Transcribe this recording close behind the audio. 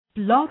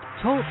Blog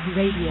Talk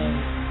Radio.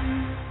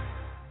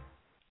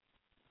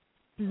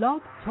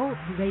 Blog Talk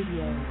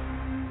Radio.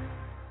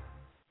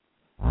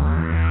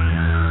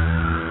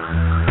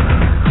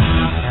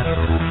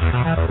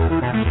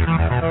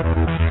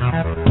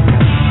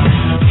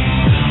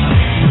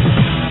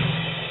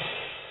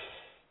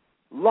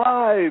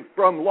 Live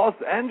from Los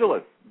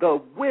Angeles, the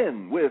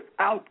Win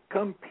Without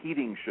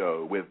Competing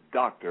show with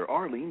Dr.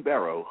 Arlene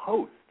Barrow,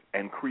 host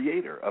and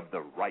creator of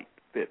the Right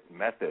Fit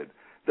Method,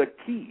 the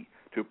key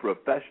to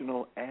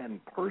professional and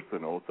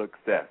personal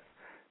success.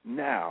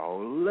 Now,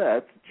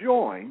 let's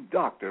join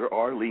Dr.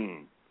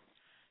 Arlene.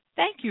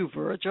 Thank you,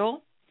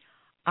 Virgil.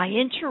 I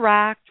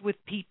interact with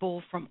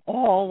people from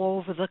all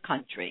over the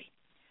country.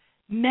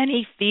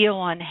 Many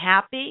feel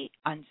unhappy,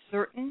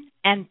 uncertain,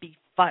 and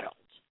befuddled.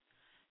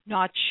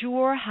 Not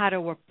sure how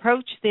to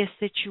approach their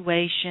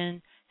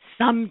situation.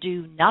 Some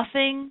do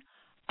nothing,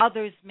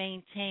 others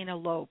maintain a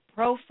low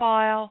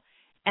profile,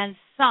 and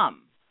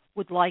some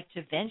would like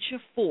to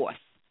venture forth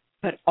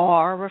but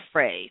are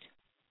afraid.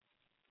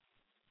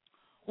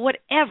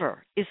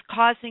 Whatever is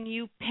causing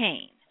you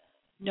pain,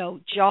 no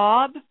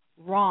job,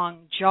 wrong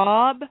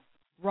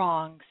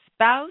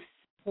spouse,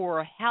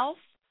 poor health,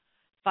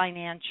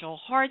 financial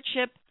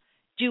hardship,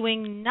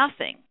 doing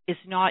nothing is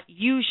not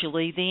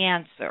usually the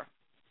answer,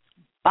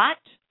 but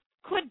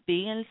could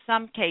be in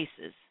some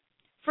cases.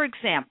 For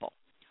example,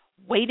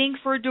 waiting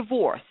for a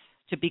divorce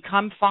to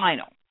become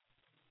final.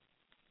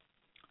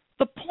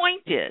 The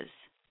point is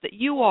that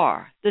you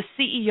are the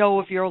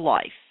CEO of your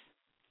life,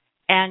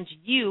 and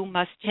you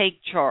must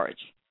take charge.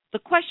 The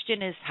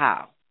question is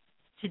how.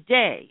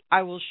 Today,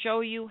 I will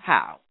show you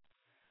how.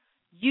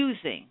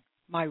 Using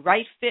my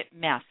Right Fit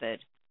method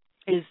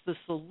is the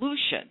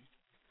solution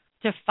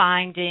to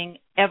finding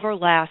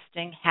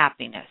everlasting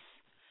happiness.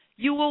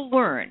 You will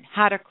learn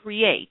how to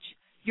create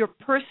your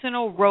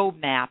personal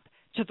roadmap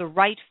to the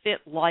right fit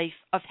life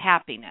of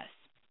happiness.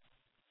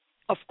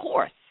 Of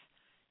course,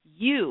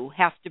 you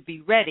have to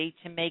be ready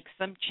to make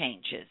some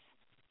changes.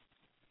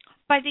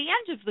 By the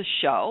end of the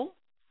show,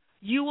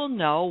 you will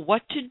know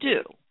what to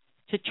do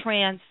to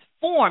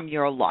transform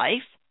your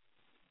life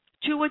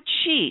to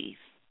achieve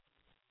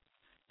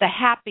the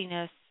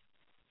happiness,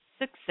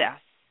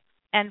 success,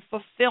 and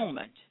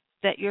fulfillment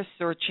that you're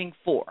searching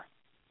for.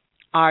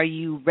 Are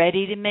you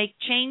ready to make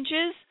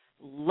changes?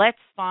 Let's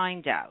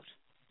find out.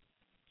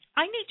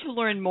 I need to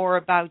learn more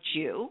about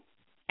you,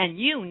 and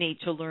you need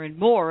to learn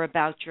more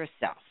about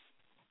yourself.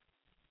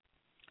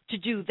 To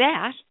do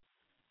that,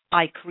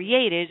 I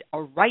created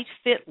a Right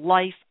Fit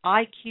Life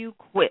IQ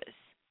quiz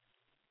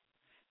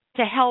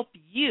to help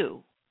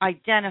you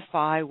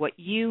identify what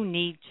you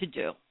need to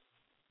do.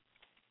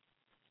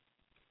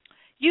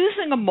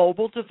 Using a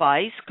mobile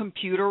device,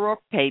 computer, or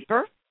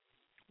paper,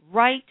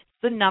 write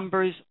the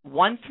numbers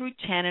 1 through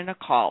 10 in a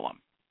column.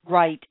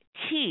 Write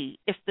T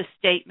if the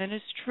statement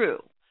is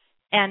true,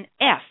 and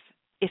F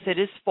if it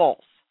is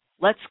false.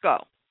 Let's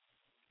go.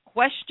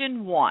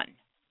 Question 1.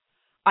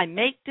 I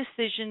make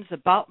decisions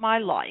about my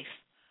life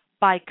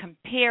by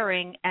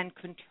comparing and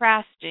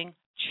contrasting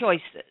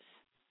choices.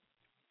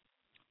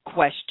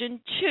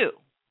 Question 2.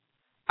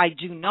 I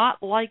do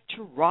not like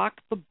to rock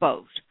the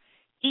boat,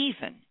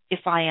 even if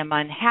I am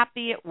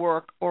unhappy at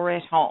work or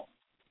at home.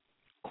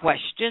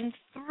 Question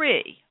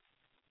 3.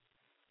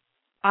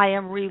 I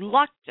am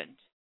reluctant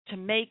to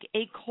make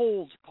a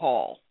cold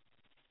call.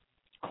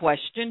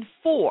 Question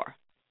 4.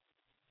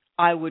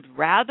 I would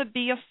rather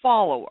be a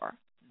follower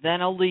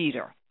than a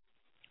leader.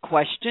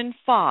 Question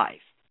 5.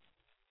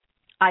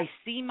 I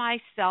see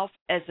myself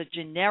as a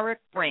generic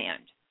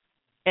brand,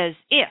 as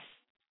if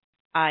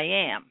I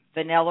am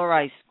vanilla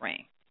ice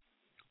cream.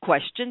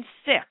 Question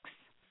 6.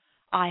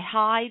 I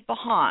hide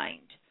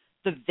behind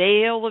the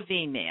veil of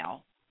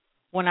email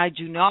when I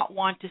do not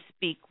want to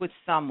speak with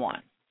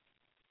someone.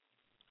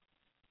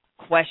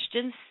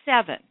 Question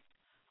 7.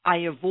 I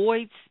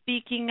avoid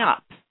speaking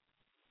up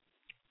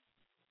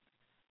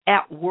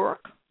at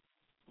work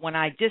when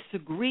I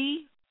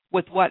disagree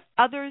with what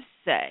others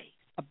say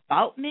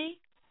about me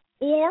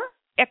or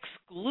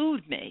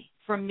exclude me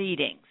from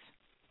meetings.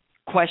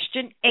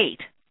 Question 8.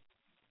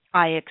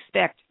 I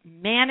expect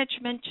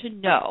management to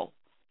know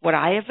what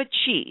I have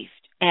achieved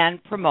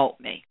and promote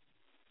me.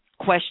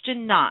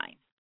 Question 9.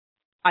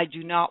 I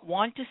do not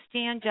want to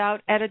stand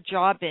out at a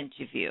job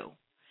interview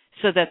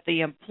so that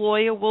the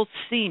employer will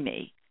see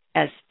me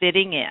as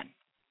fitting in.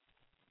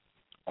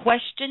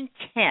 Question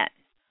 10.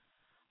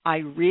 I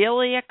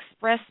really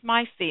express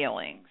my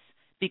feelings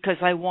because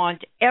I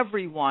want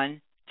everyone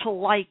to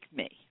like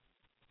me.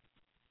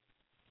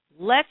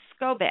 Let's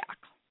go back.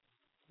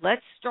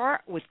 Let's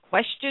start with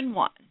question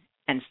 1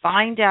 and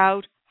find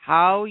out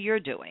how you're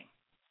doing.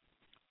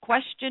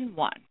 Question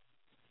 1.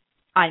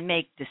 I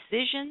make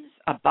decisions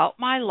about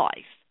my life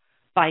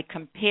by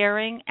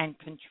comparing and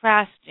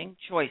contrasting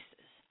choices.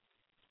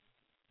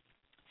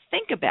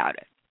 Think about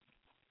it.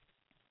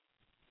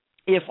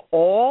 If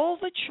all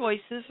the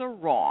choices are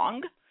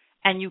wrong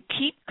and you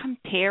keep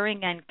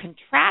comparing and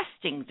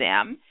contrasting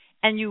them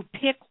and you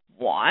pick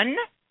one,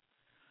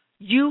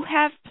 you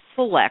have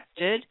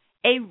selected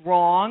a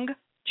wrong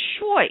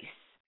choice.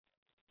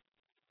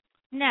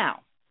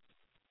 Now,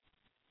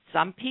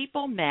 some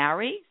people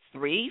marry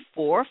 3,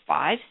 4,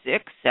 5,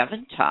 6,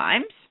 7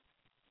 times.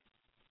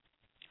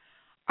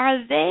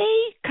 Are they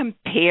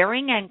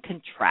comparing and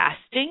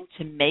contrasting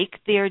to make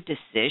their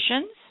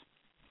decisions?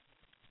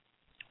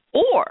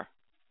 Or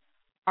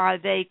are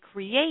they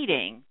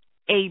creating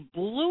a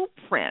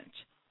blueprint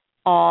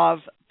of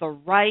the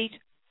right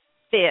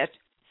fit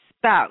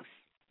spouse?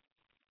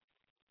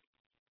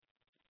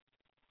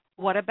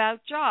 What about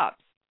jobs?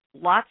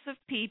 Lots of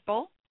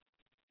people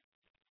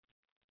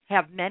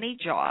have many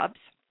jobs,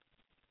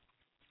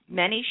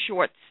 many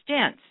short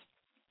stints.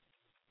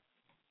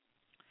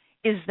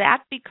 Is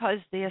that because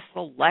they're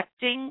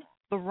selecting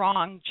the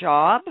wrong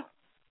job,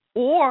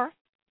 or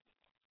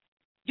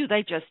do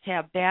they just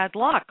have bad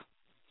luck?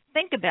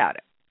 Think about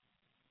it.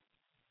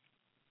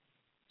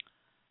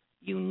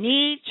 You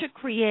need to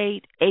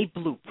create a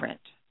blueprint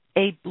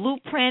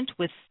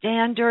with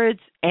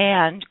standards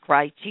and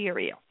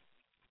criteria.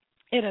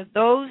 It are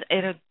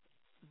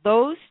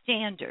those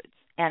standards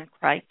and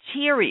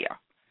criteria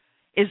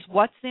is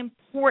what's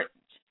important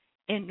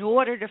in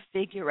order to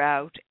figure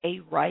out a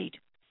right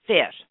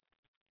fit.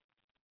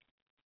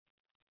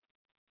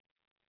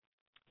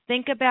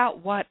 Think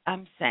about what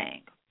I'm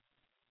saying.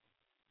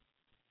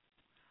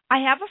 I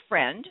have a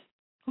friend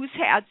who's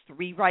had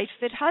 3 right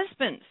fit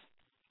husbands.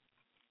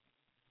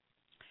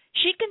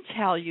 She can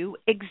tell you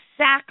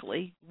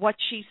exactly what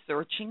she's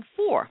searching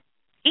for.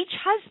 Each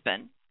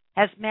husband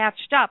has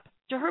matched up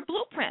to her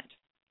blueprint.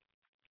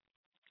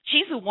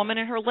 She's a woman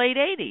in her late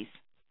 80s,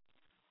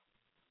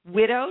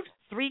 widowed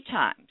 3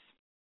 times,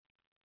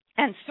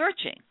 and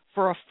searching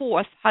for a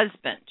 4th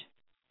husband.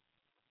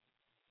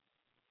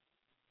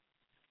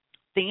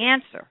 The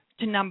answer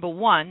to number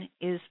 1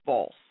 is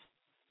false.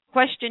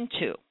 Question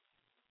 2.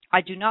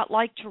 I do not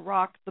like to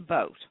rock the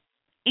boat,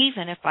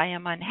 even if I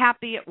am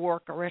unhappy at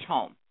work or at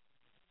home.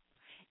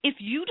 If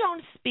you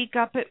don't speak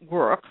up at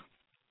work,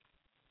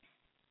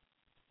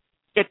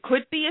 it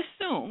could be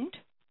assumed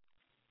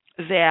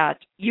that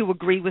you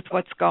agree with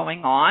what's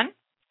going on,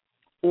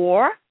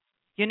 or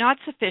you're not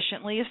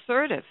sufficiently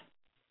assertive.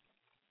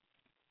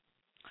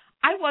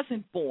 I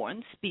wasn't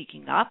born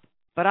speaking up,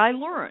 but I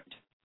learned.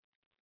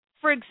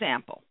 For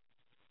example,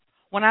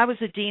 when I was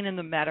a dean in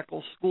the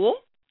medical school,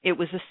 it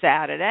was a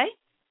Saturday,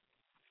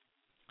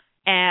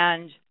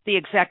 and the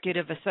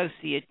executive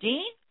associate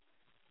dean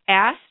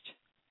asked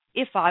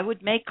if I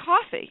would make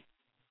coffee.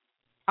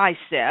 I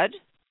said,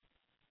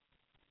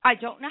 I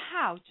don't know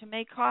how to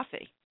make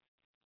coffee.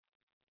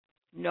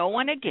 No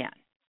one again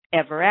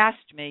ever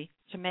asked me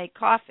to make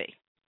coffee.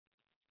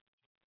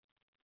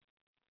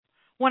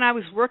 When I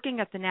was working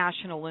at the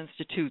National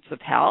Institutes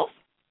of Health,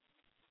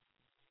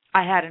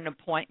 I had an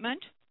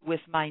appointment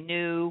with my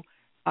new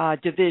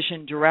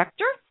division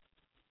director.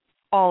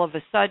 All of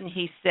a sudden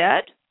he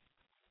said,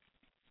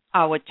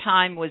 our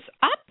time was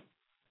up.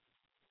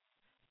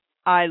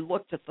 I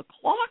looked at the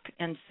clock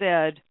and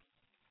said,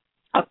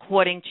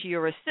 according to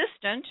your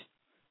assistant,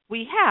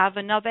 we have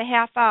another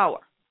half hour.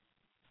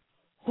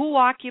 Who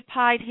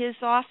occupied his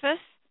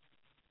office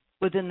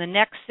within the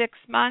next 6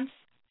 months?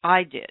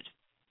 I did.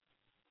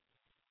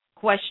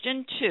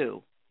 Question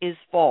 2 is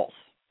false.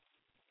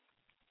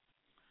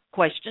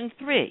 Question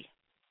 3,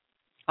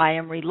 I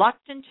am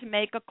reluctant to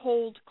make a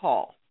cold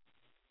call.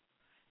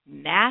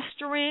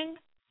 Mastering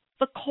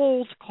the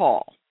cold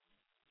call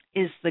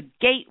is the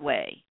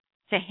gateway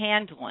to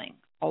handling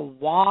a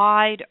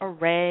wide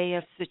array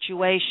of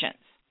situations.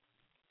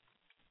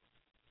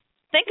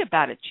 Think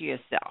about it to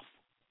yourself.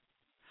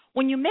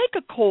 When you make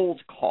a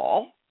cold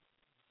call,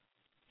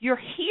 you're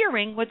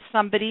hearing what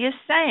somebody is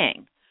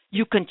saying.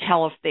 You can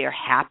tell if they're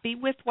happy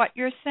with what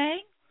you're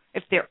saying,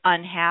 if they're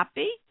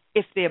unhappy,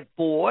 if they're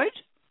bored,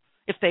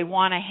 if they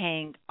want to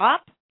hang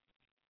up.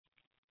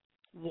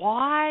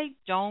 Why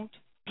don't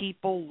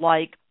people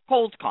like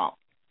cold calling?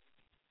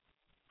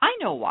 I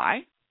know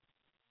why.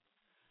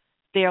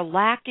 They're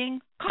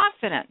lacking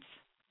confidence.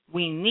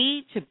 We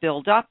need to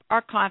build up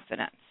our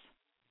confidence.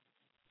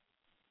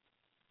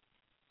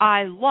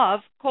 I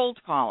love cold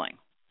calling.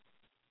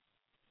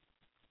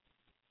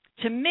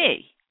 To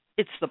me,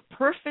 it's the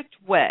perfect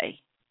way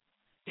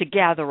to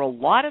gather a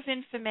lot of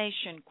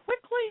information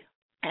quickly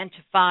and to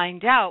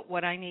find out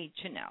what I need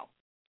to know.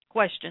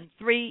 Question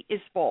 3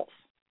 is false.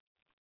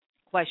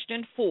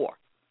 Question 4,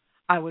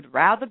 I would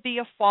rather be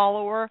a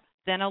follower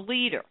than a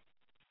leader.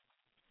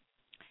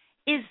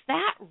 Is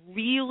that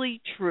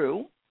really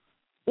true,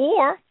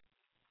 or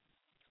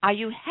are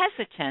you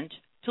hesitant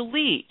to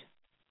lead?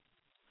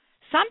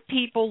 Some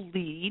people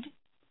lead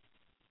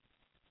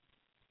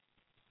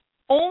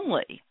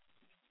only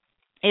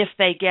if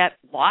they get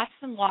lots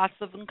and lots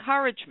of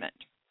encouragement.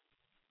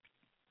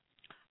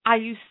 Are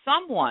you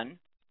someone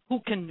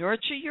who can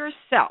nurture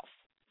yourself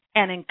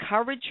and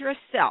encourage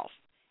yourself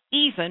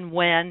even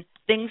when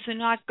things are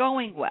not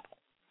going well?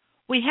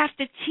 We have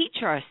to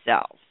teach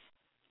ourselves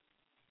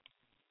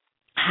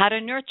how to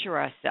nurture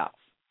ourselves.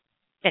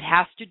 It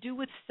has to do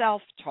with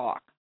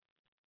self-talk.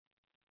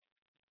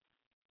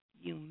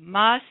 You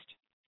must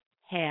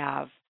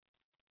have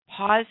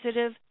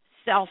positive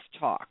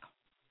self-talk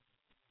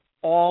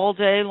all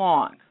day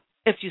long.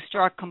 If you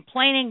start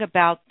complaining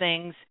about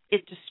things,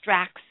 it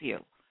distracts you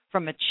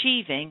from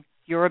achieving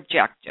your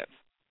objective.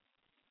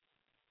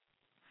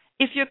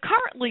 If you're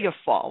currently a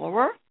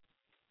follower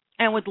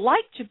and would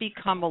like to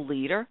become a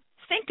leader,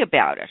 think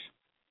about it.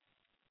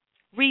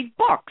 Read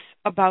books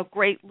about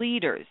great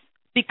leaders.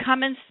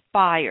 Become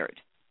inspired.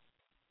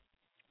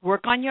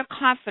 Work on your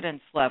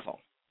confidence level.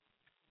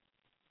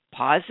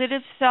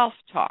 Positive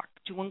self-talk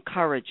to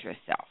encourage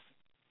yourself.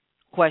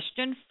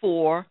 Question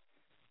 4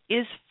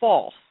 is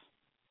false.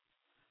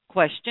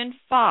 Question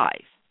 5.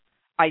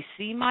 I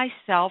see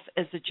myself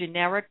as a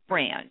generic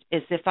brand,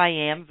 as if I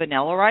am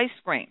vanilla ice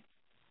cream.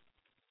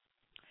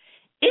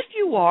 If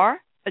you are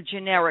a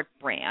generic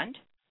brand,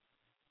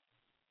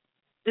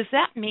 does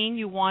that mean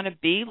you want to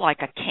be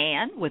like a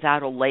can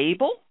without a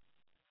label?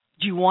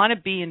 Do you want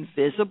to be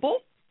invisible?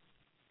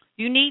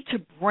 You need to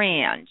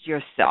brand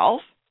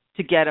yourself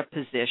to get a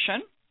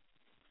position.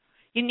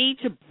 You need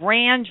to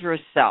brand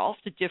yourself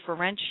to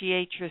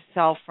differentiate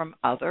yourself from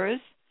others.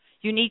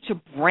 You need to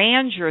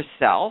brand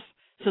yourself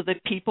so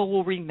that people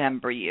will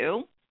remember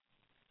you.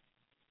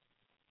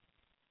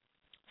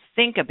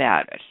 Think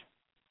about it.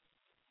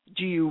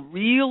 Do you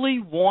really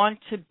want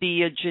to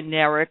be a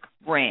generic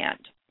brand?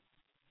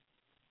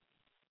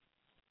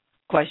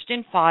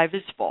 Question 5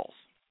 is false.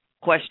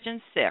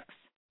 Question 6.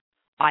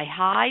 I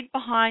hide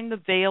behind the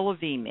veil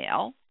of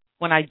email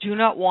when I do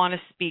not want to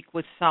speak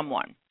with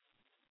someone.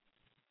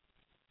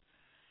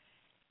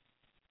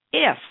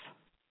 If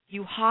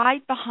you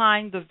hide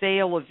behind the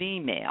veil of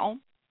email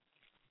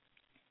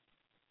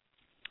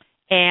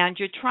and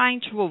you're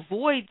trying to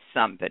avoid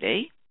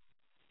somebody,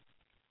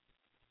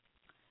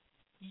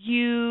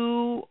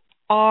 you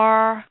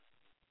are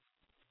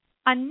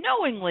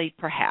unknowingly,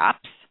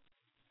 perhaps,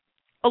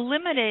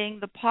 eliminating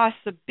the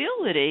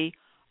possibility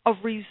of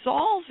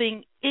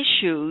resolving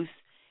issues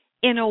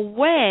in a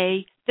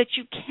way that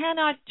you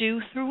cannot do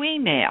through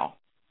email.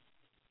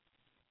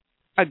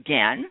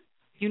 Again,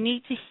 you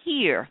need to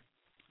hear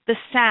the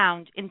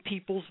sound in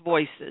people's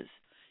voices.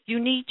 You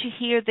need to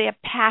hear their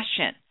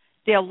passion,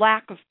 their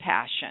lack of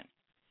passion.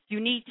 You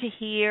need to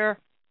hear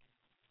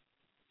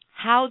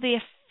how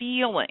they're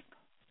feeling.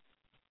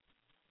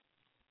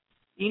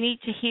 You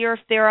need to hear if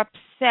they're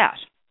upset.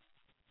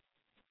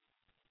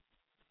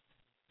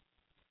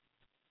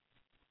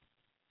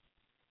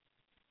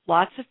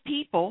 Lots of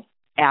people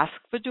ask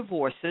for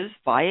divorces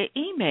via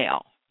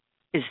email.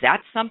 Is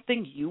that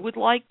something you would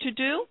like to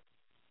do?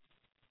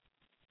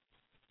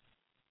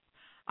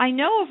 I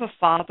know of a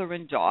father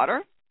and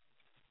daughter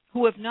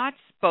who have not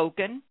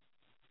spoken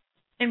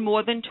in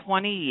more than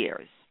 20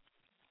 years.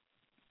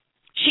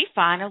 She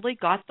finally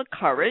got the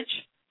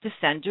courage to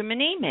send him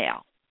an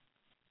email.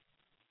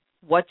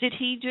 What did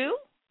he do?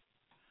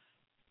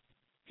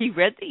 He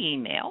read the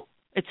email.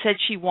 It said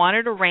she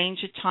wanted to arrange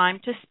a time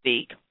to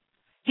speak.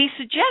 He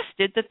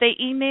suggested that they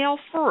email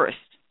first.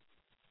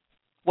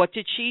 What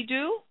did she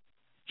do?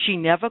 She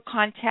never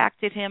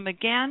contacted him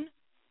again,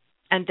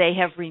 and they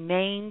have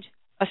remained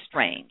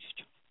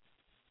estranged.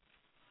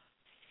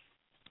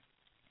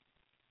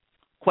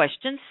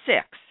 Question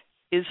 6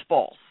 is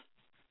false.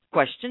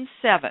 Question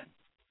 7.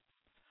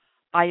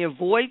 I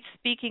avoid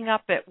speaking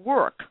up at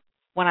work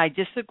when I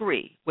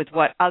disagree with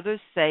what others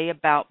say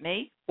about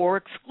me or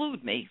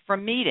exclude me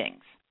from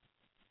meetings.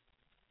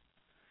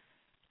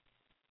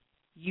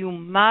 You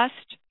must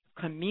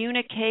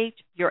communicate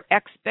your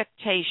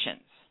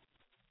expectations.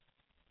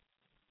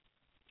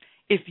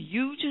 If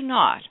you do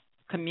not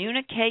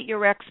communicate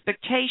your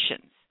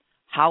expectations,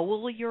 how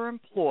will your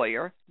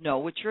employer know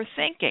what you're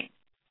thinking?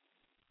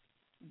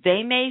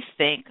 They may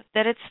think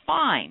that it's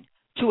fine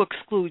to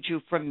exclude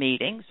you from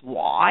meetings.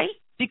 Why?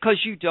 Because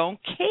you don't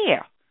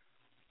care.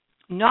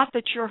 Not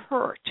that you're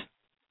hurt.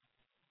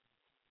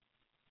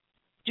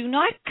 Do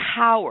not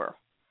cower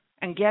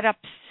and get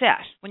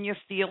upset when you're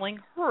feeling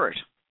hurt.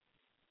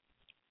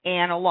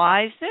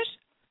 Analyze it.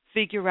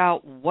 Figure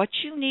out what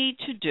you need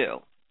to do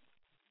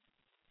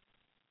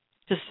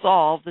to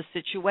solve the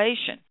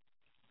situation.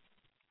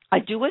 I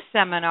do a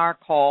seminar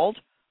called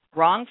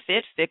Wrong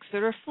Fit, Fix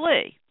It, or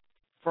Flee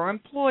for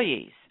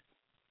employees.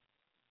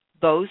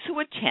 Those who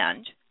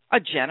attend are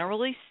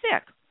generally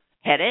sick.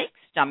 Headaches,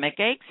 stomach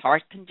aches,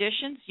 heart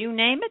conditions, you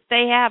name it,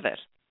 they have it.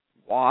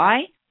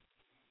 Why?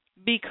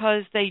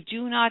 Because they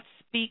do not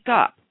speak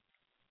up.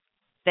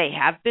 They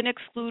have been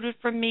excluded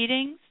from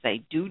meetings.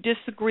 They do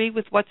disagree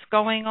with what's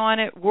going on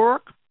at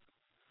work.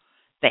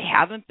 They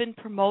haven't been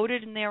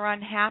promoted and they're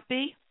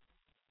unhappy.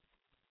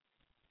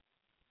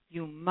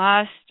 You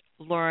must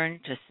learn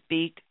to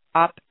speak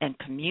up and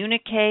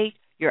communicate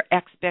your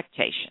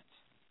expectations.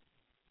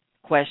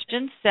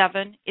 Question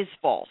 7 is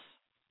false.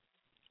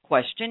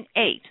 Question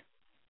 8.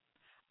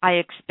 I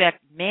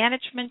expect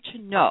management to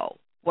know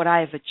what I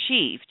have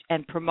achieved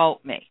and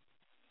promote me.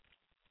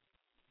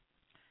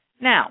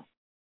 Now,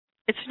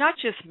 it's not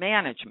just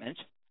management.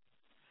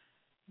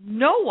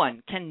 No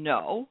one can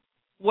know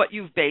what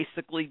you've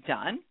basically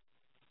done,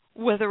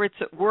 whether it's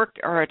at work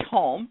or at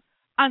home,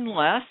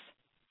 unless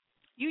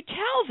you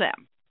tell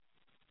them.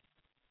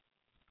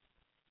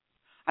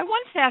 I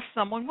once asked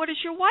someone, what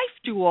does your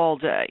wife do all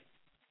day?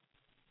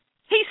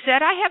 He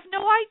said, I have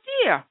no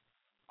idea.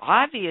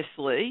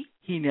 Obviously,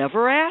 he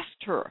never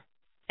asked her.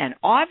 And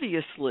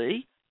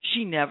obviously,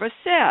 she never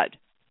said.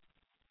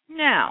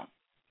 Now,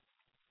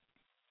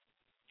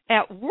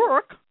 at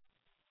work,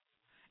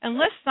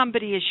 unless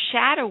somebody is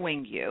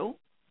shadowing you,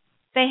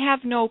 they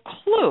have no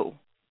clue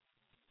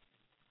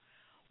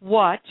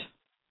what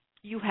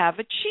you have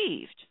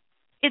achieved.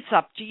 It's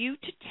up to you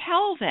to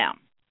tell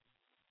them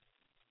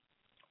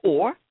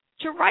or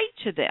to write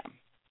to them.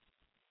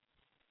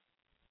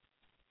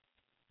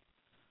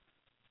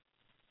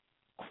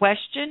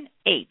 Question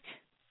 8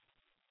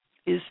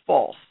 is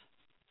false.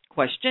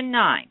 Question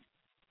 9.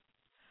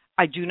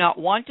 I do not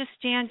want to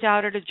stand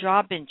out at a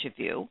job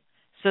interview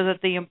so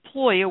that the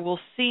employer will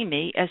see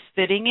me as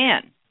fitting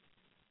in.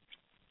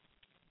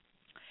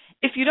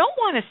 If you don't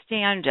want to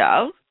stand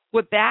out,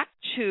 we're back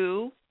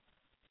to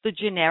the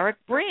generic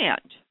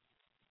brand.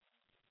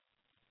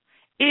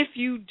 If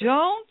you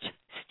don't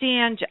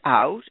stand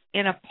out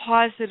in a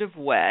positive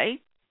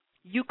way,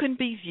 you can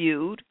be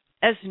viewed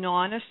as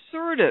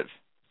non-assertive.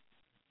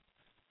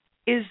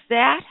 Is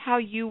that how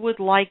you would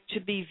like to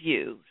be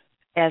viewed?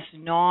 As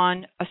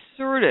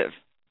non-assertive?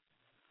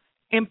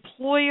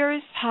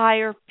 Employers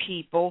hire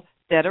people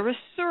that are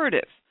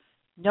assertive.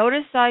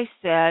 Notice I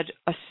said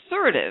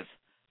assertive,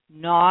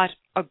 not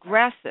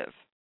aggressive.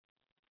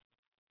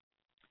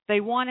 They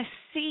want to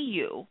see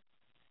you,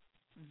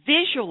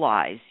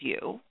 visualize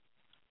you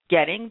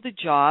getting the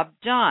job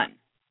done.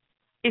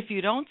 If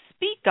you don't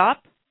speak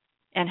up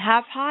and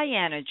have high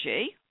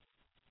energy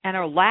and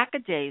are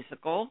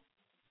lackadaisical,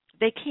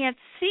 they can't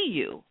see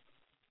you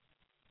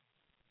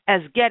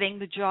as getting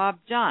the job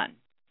done.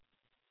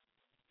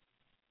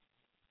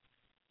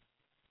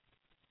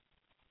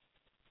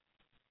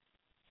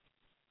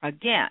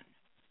 Again,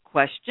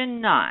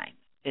 question 9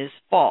 is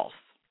false.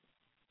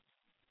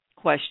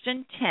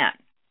 Question 10.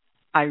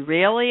 I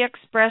rarely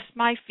express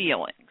my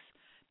feelings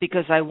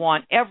because I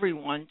want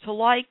everyone to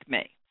like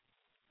me.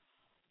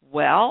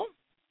 Well,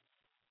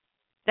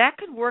 that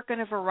could work in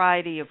a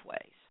variety of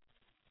ways.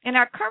 In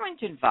our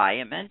current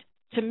environment,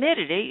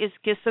 timidity is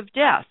kiss of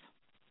death.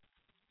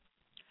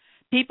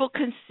 People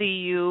can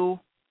see you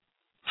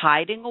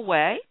hiding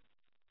away,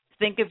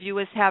 think of you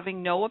as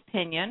having no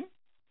opinion,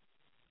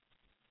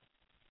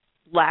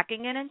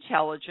 lacking in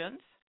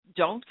intelligence,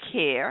 don't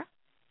care.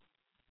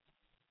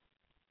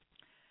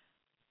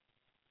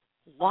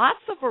 Lots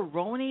of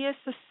erroneous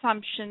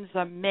assumptions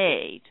are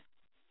made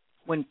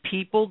when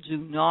people do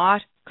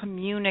not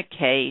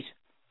communicate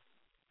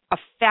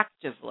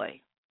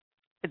effectively.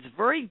 It's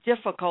very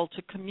difficult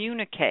to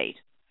communicate.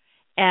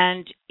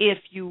 And if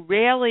you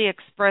rarely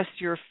express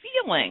your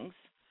feelings,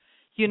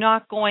 you're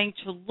not going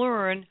to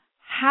learn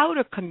how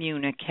to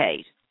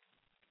communicate.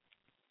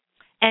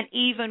 And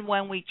even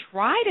when we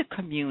try to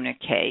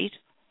communicate,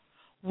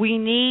 we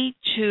need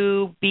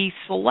to be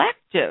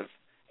selective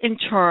in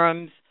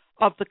terms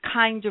of the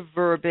kind of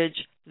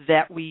verbiage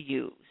that we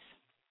use.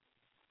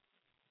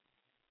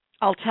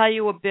 I'll tell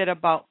you a bit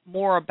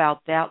more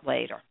about that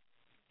later.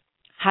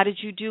 How did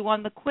you do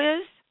on the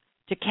quiz?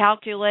 To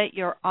calculate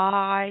your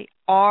RFLIQ,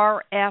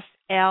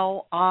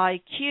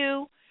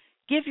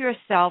 give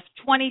yourself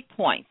 20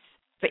 points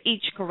for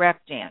each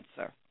correct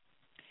answer.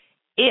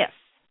 If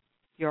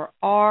your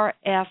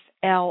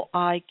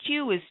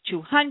RFLIQ is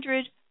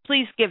 200,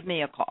 please give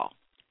me a call.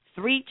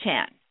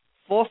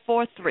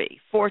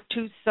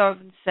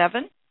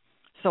 310-443-4277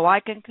 so I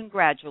can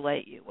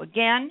congratulate you.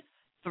 Again,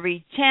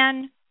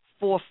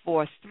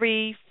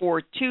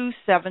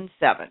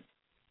 310-443-4277.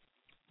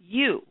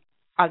 You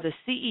are the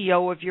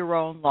CEO of your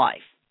own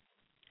life.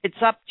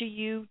 It's up to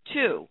you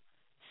to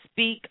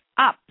speak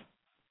up.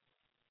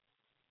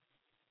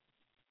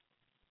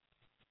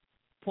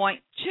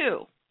 Point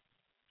 2,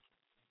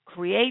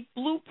 create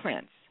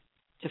blueprints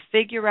to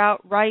figure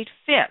out right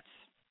fits.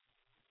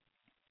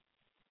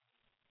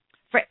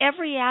 For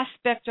every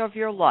aspect of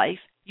your life,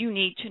 you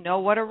need to know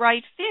what a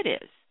right fit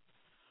is.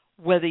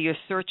 Whether you're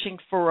searching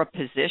for a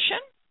position,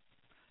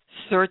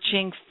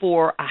 searching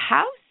for a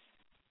house,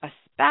 a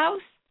spouse,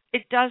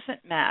 it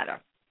doesn't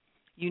matter.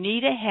 You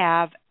need to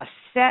have a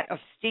set of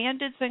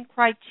standards and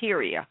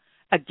criteria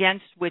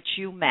against which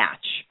you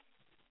match.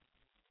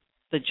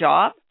 The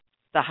job,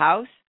 the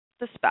house,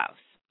 the spouse.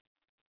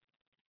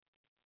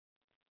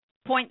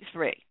 Point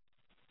 3,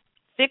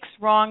 fix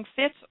wrong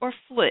fits or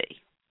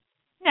flee.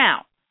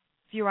 Now,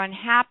 if you're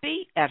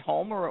unhappy at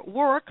home or at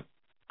work,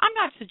 I'm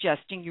not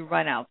suggesting you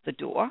run out the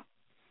door.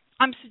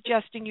 I'm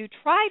suggesting you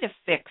try to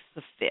fix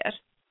the fit.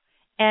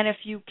 And if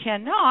you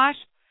cannot,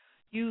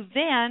 you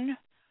then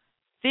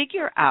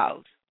figure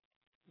out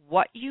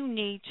what you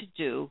need to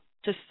do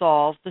to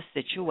solve the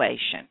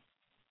situation.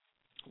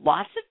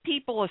 Lots of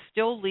people are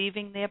still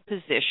leaving their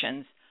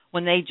positions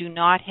when they do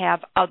not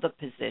have other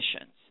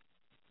positions.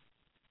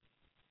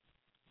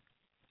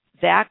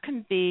 That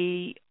can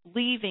be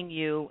leaving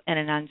you in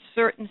an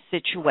uncertain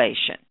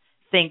situation.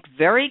 Think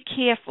very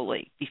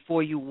carefully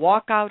before you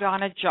walk out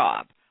on a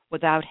job.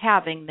 without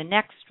having the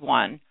next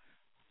one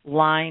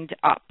lined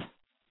up.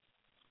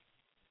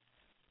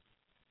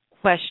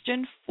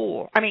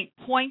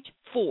 Point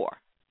 4,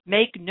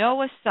 make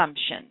no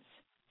assumptions.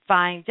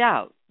 Find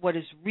out what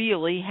is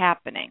really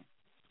happening.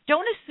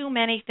 Don't assume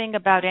anything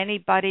about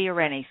anybody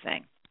or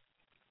anything.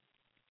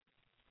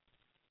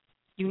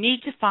 You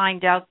need to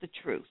find out the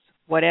truth,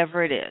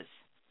 whatever it is.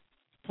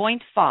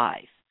 Point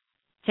 5,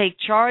 take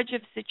charge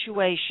of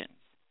situations.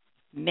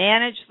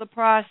 Manage the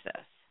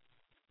process.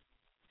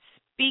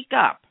 Speak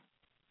up.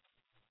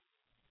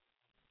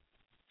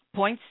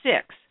 Point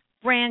 6,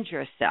 brand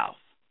yourself.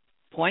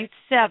 Point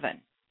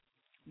 7,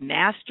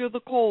 master the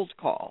cold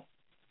call.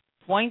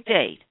 Point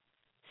 8,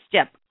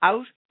 step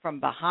out from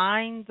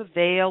behind the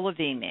veil of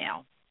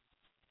email.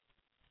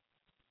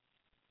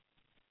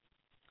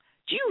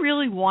 Do you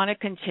really want to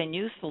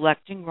continue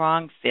selecting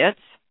wrong fits?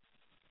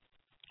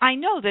 I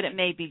know that it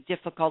may be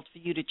difficult for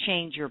you to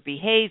change your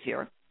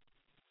behavior.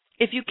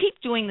 If you keep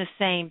doing the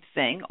same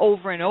thing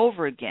over and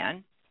over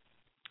again,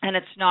 and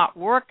it's not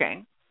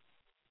working,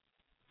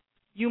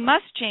 you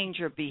must change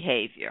your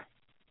behavior.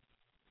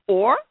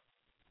 Or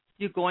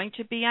you're going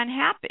to be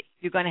unhappy.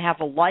 You're going to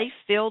have a life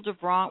filled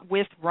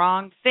with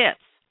wrong fits.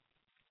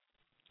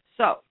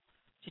 So,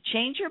 to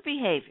change your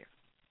behavior,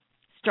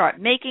 start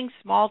making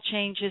small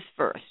changes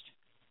first.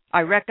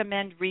 I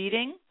recommend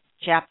reading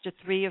Chapter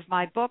 3 of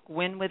my book,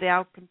 Win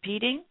Without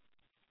Competing.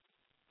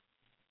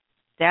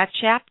 That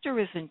chapter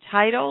is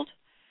entitled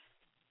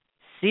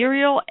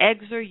Cereal,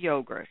 Eggs, or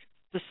Yogurt.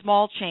 The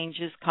small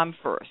changes come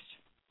first.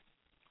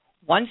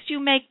 Once you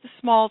make the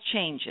small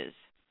changes,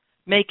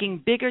 making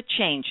bigger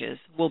changes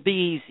will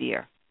be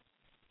easier.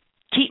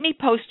 Keep me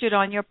posted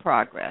on your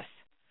progress.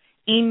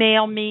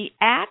 Email me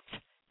at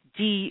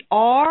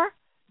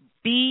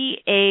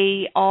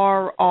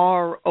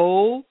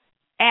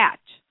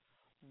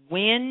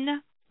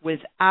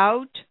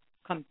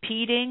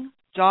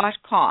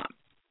drbarro@winwithoutcompeting.com.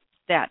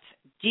 That's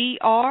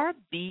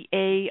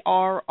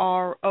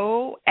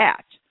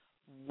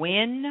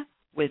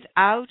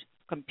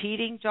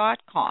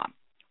drbarro@winwithoutcompeting.com.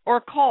 Or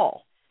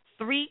call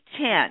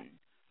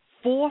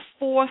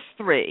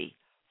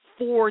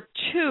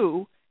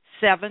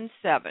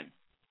 310-443-4277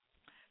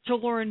 to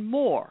learn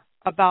more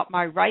about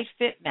my Right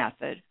Fit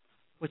method,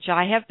 which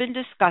I have been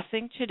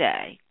discussing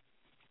today.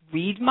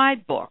 Read my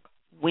book,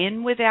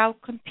 Win Without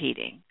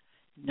Competing,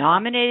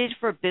 nominated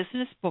for a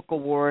Business Book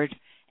Award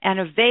and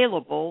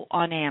available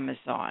on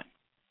Amazon.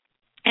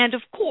 And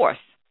of course,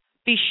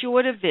 be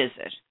sure to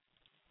visit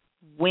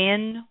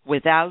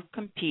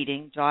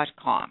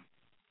winwithoutcompeting.com.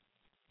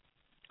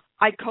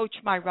 I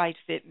coach my Right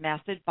Fit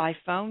method by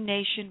phone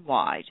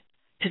nationwide.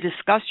 To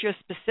discuss your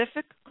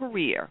specific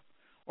career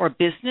or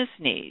business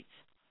needs,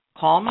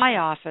 call my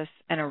office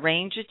and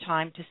arrange a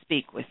time to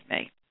speak with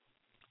me.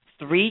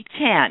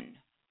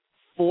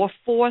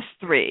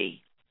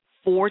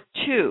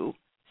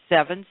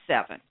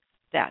 310-443-4277.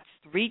 That's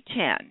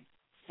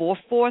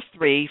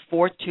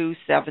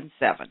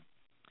 310-443-4277.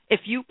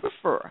 If you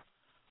prefer,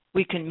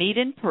 we can meet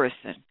in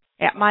person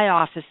at my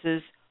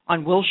offices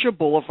on Wilshire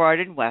Boulevard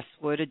in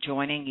Westwood,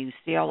 adjoining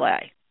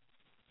UCLA.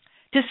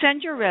 To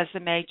send your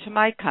resume to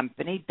my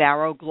company,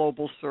 Barrow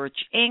Global Search,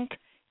 Inc.,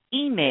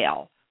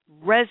 email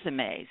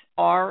resumes,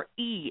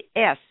 RESUMES,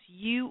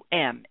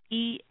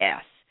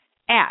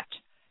 at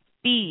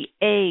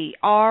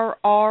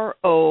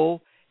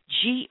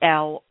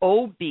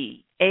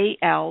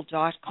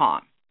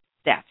BARROGLOBAL.com.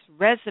 That's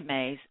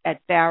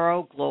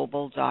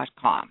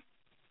resumes@barrowglobal.com.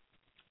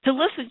 To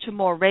listen to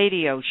more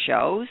radio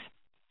shows,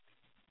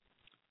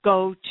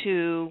 go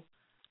to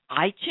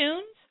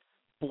iTunes,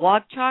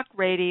 Blog Talk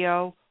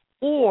Radio,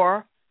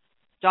 or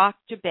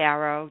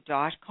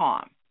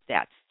drbarrow.com.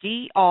 That's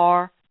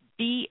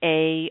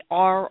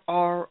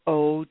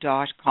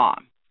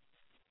drbarro.com.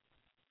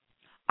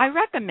 I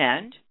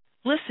recommend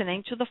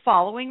listening to the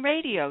following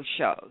radio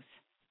shows.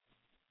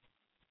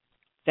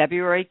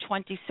 February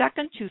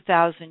 22nd,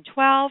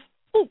 2012,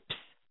 Oops,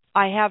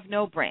 I Have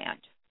No Brand.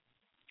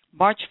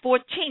 March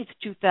 14th,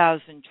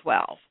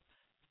 2012,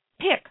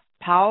 Pick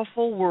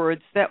Powerful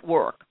Words That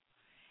Work.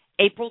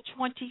 April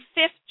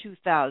 25th,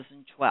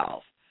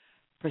 2012,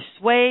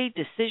 Persuade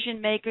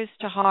Decision Makers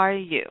to Hire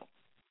You.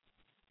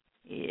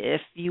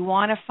 If you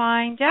want to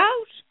find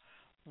out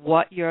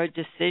what your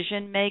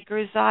decision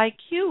maker's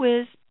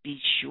IQ is,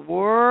 be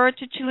sure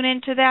to tune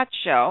into that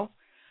show.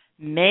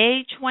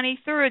 May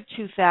 23rd,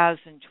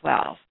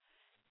 2012,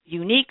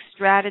 Unique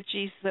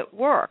Strategies That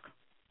Work.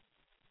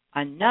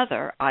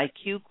 Another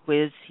IQ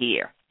quiz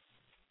here.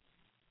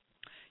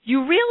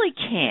 You really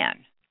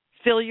can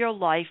fill your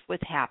life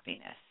with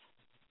happiness.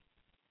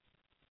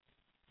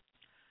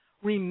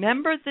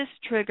 Remember this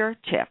trigger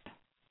tip.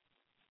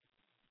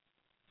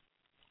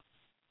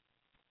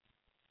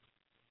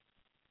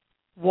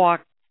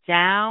 Walk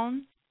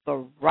down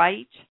the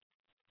right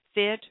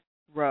fit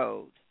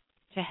road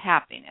to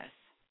happiness.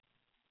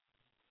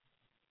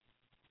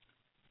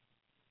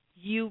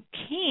 You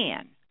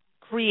can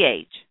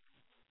create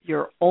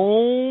your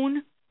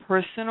own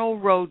personal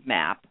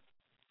roadmap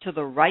to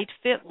the right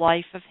fit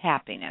life of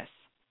happiness.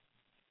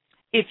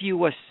 If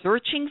you are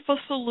searching for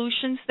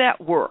solutions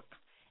that work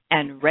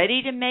and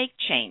ready to make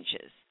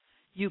changes,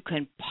 you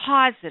can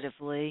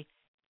positively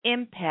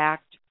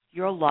impact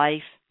your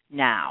life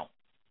now.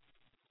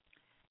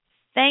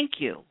 Thank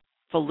you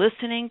for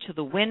listening to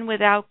the Win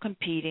Without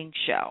Competing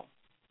show.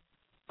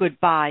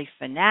 Goodbye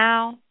for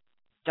now,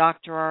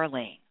 Dr.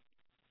 Arlene.